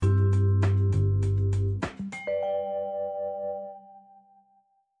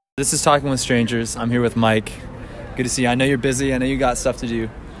This is Talking with Strangers. I'm here with Mike. Good to see you. I know you're busy. I know you got stuff to do,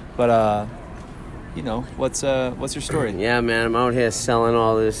 but what's your story? Yeah, man, I'm out here selling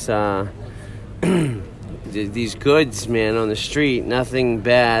all this these goods, man, on the street. Nothing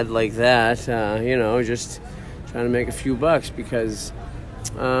bad like that. Just trying to make a few bucks because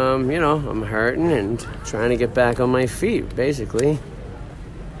I'm hurting and trying to get back on my feet, basically.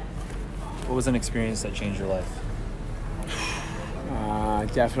 What was an experience that changed your life?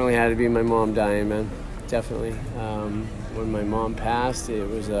 Definitely had to be my mom dying, man. Definitely. When my mom passed, it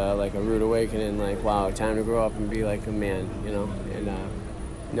was like a rude awakening. Like, wow, time to grow up and be like a man, And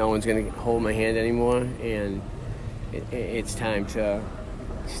no one's gonna hold my hand anymore, and it's time to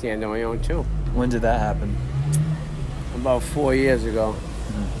stand on my own too. When did that happen? About 4 years ago.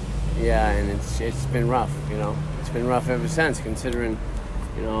 Mm-hmm. Yeah, and it's been rough. It's been rough ever since, considering.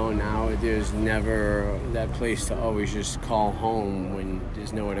 Now there's never that place to always just call home when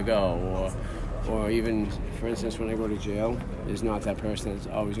there's nowhere to go, or even, for instance, when I go to jail, there's not that person that's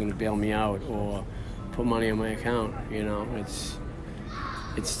always going to bail me out or put money on my account.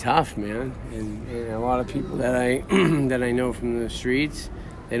 It's tough, man, and a lot of people that I that I know from the streets,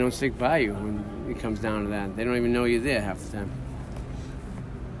 they don't stick by you when it comes down to that. They don't even know you're there half the time.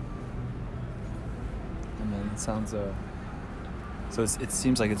 And then it sounds So it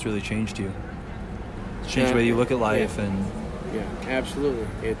seems like it's really changed you. It's changed the way you look at life, yeah. and yeah, absolutely.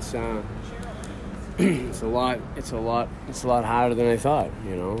 It's a lot harder than I thought.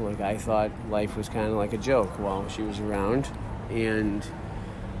 Like I thought life was kind of like a joke while she was around, and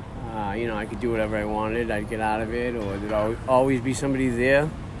I could do whatever I wanted. I'd get out of it, or there'd always be somebody there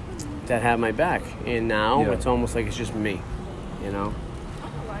that had my back. And now it's almost like it's just me. I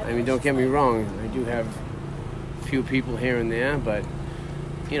mean, don't get me wrong. I do have few people here and there, but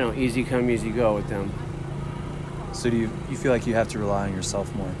easy come, easy go with them. So do you feel like you have to rely on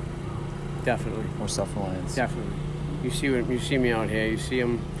yourself more? Definitely. More self-reliance. Definitely. You see me out here. You see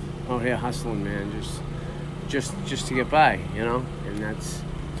them out here hustling, man. Just to get by, and that's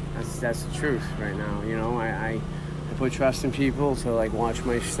the truth right now. I put trust in people to like watch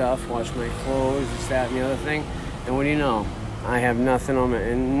my stuff, watch my clothes, this, that, and the other thing. And what do you know? I have nothing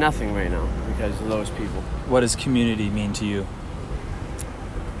nothing right now because of those people. What does community mean to you?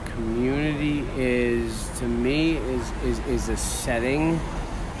 Community is, to me, is a setting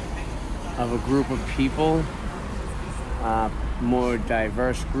of a group of people, more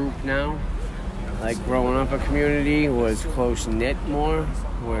diverse group now. Like growing up, a community was close-knit more,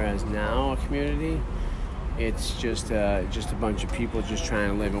 whereas now a community, it's just a bunch of people just trying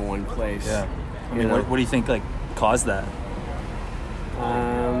to live in one place. Yeah. I mean, what do you think caused that?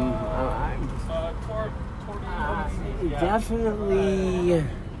 Definitely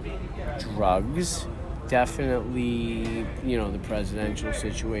drugs. Definitely, the presidential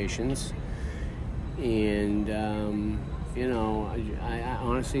situations. And, I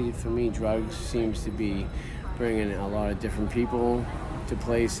honestly, for me, drugs seems to be bringing a lot of different people to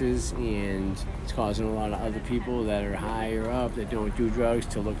places, and it's causing a lot of other people that are higher up that don't do drugs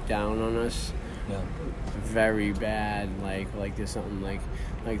to look down on us. Yeah. Very bad, like there's something like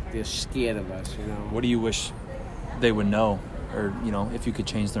they're scared of us, What do you wish they would know, or if you could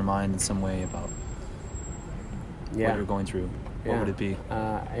change their mind in some way about what you're going through? What would it be?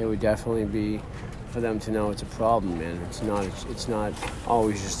 It would definitely be for them to know it's a problem, man. It's not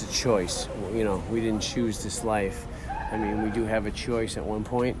always just a choice. We didn't choose this life. I mean, we do have a choice at one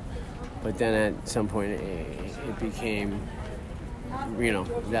point, but then at some point it became.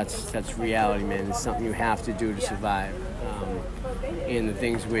 That's reality, man. It's something you have to do to survive. And the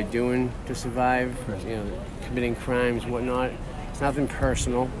things we're doing to survive, committing crimes, whatnot, it's nothing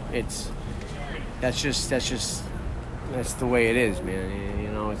personal. That's the way it is, man.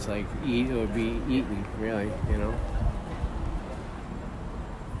 It's like eat or be eaten, really,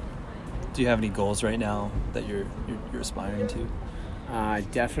 Do you have any goals right now that you're aspiring to?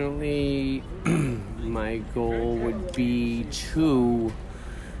 Definitely, my goal would be to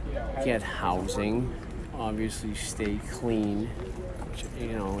get housing, obviously stay clean, which,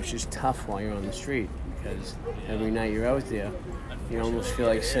 it's just tough while you're on the street because every night you're out there, you almost feel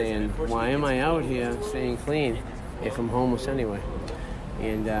like saying, why am I out here staying clean if I'm homeless anyway?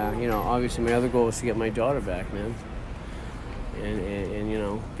 And, obviously my other goal is to get my daughter back, man,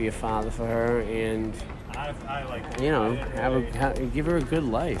 and be a father for her and give her a good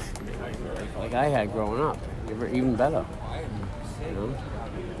life, like I had growing up. Give her even better.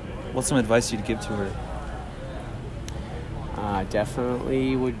 What's some advice you'd give to her?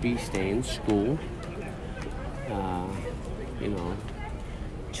 Definitely would be stay in school.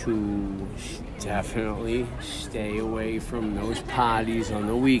 to definitely stay away from those parties on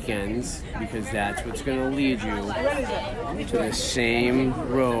the weekends, because that's what's going to lead you to the same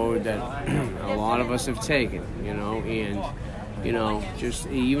road that a lot of us have taken, you know. And, you know, just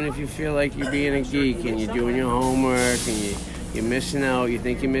even if you feel like you're being a geek and you're doing your homework and you're missing out, you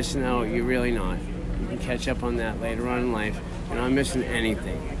think you're missing out, you're really not. You can catch up on that later on in life. You're not missing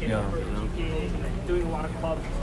anything. Yeah. You know? Doing a lot of clubs.